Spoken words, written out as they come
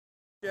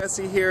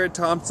Jesse here at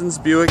Thompson's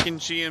Buick and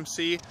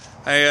GMC.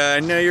 I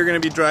know you're going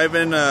to be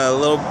driving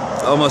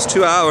almost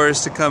 2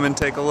 hours to come and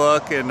take a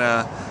look, and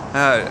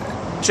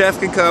Jeff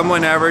can come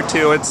whenever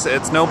too.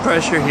 It's no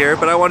pressure here,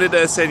 but I wanted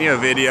to send you a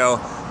video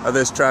of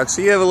this truck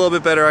so you have a little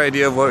bit better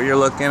idea of what you're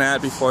looking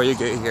at before you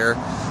get here.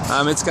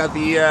 It's got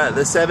the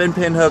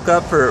 7-pin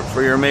hookup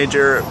for your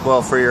major,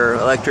 for your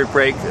electric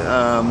brake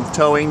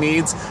towing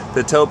needs.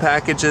 The tow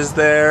package is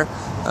there.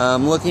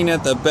 Looking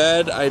at the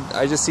bed,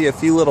 I just see a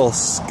few little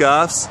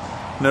scuffs.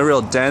 No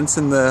real dents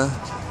in the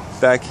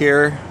back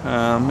here.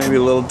 Maybe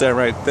a little dent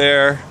right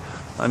there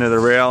under the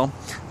rail.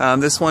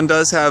 This one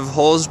does have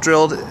holes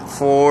drilled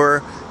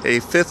for a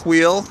fifth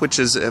wheel, which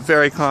is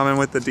very common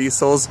with the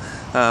diesels.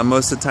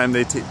 Most of the time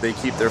they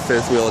keep their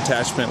fifth wheel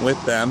attachment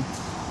with them.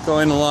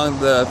 Going along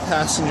the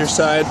passenger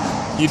side,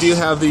 you do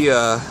have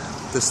the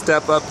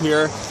step up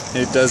here.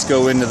 It does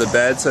go into the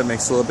bed, so it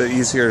makes it a little bit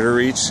easier to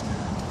reach.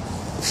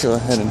 Go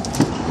ahead and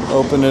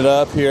open it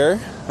up here.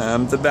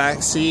 The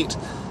back seat,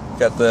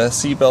 got the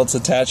seat belts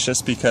attached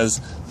just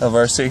because of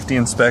our safety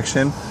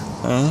inspection.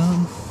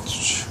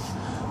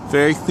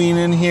 Very clean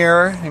in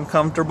here and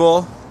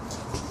comfortable.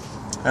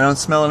 I don't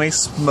smell any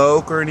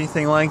smoke or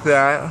anything like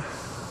that.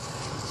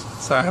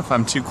 Sorry if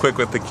I'm too quick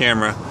with the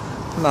camera.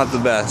 Not the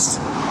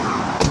best.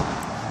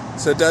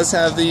 So it does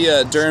have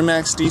the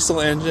Duramax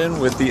diesel engine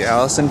with the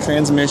Allison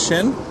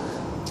transmission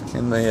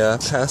in the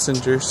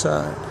passenger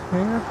side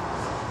here.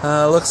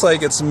 Looks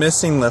like it's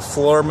missing the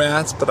floor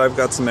mats, but I've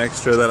got some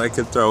extra that I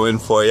could throw in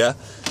for you.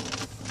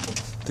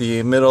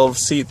 The middle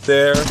seat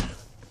there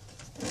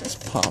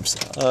just pops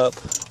up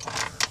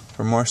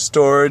for more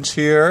storage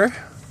here.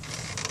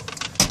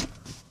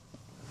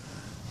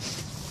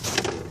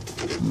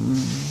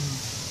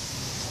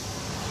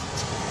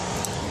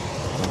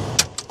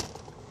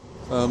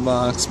 A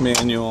box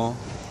manual.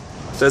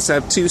 Does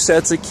have 2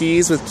 sets of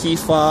keys with key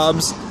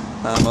fobs.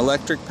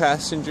 Electric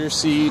passenger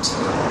seat.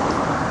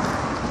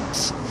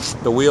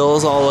 The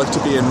wheels all look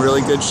to be in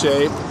really good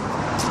shape.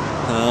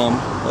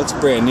 Looks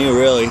brand new,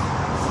 really.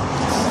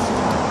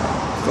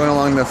 Going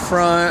along the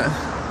front,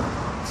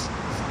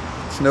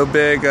 no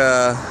big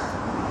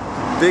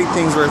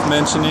things worth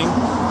mentioning.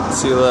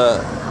 See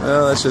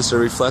that's just a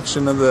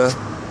reflection of the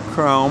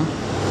chrome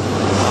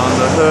on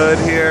the hood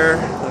here.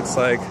 Looks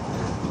like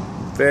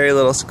very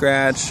little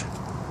scratch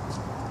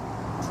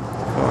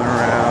going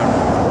around.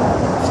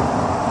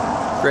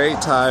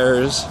 Great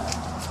tires.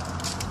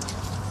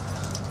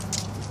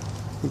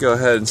 Go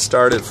ahead and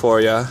start it for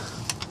you.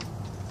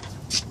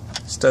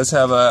 This does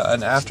have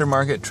an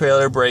aftermarket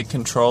trailer brake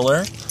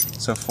controller,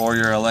 so for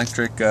your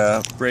electric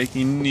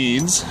braking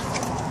needs.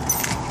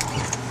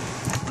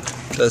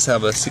 It does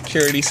have a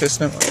security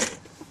system.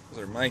 Those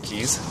are my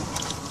keys.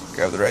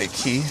 Grab the right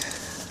key.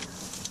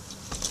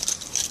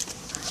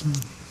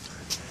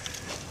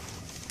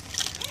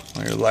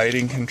 All your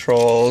lighting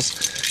controls.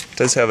 It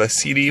does have a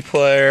CD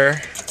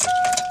player.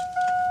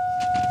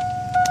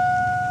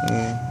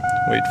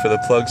 Wait for the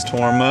plugs to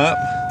warm up.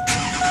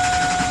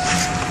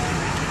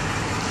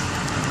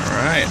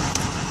 Alright.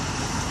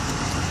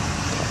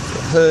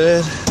 The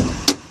hood.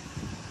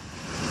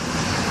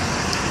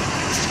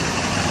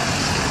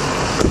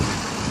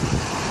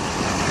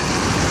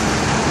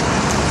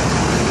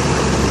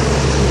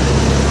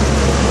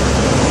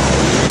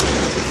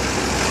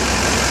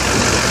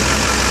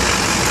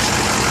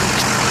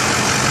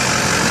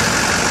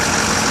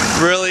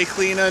 Really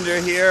clean under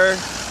here.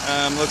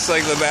 Looks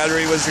like the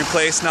battery was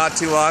replaced not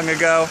too long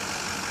ago.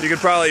 You could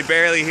probably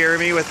barely hear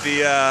me with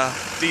the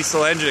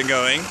diesel engine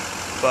going,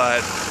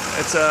 but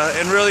it's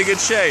in really good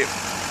shape.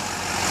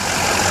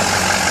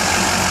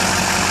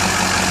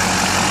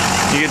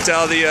 You can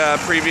tell the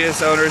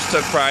previous owners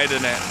took pride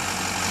in it.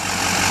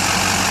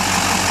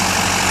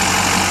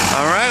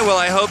 Alright, well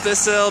I hope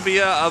this will be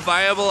a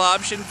viable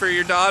option for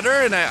your daughter,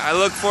 and I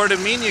look forward to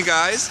meeting you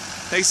guys.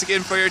 Thanks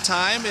again for your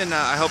time, and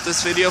I hope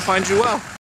this video finds you well.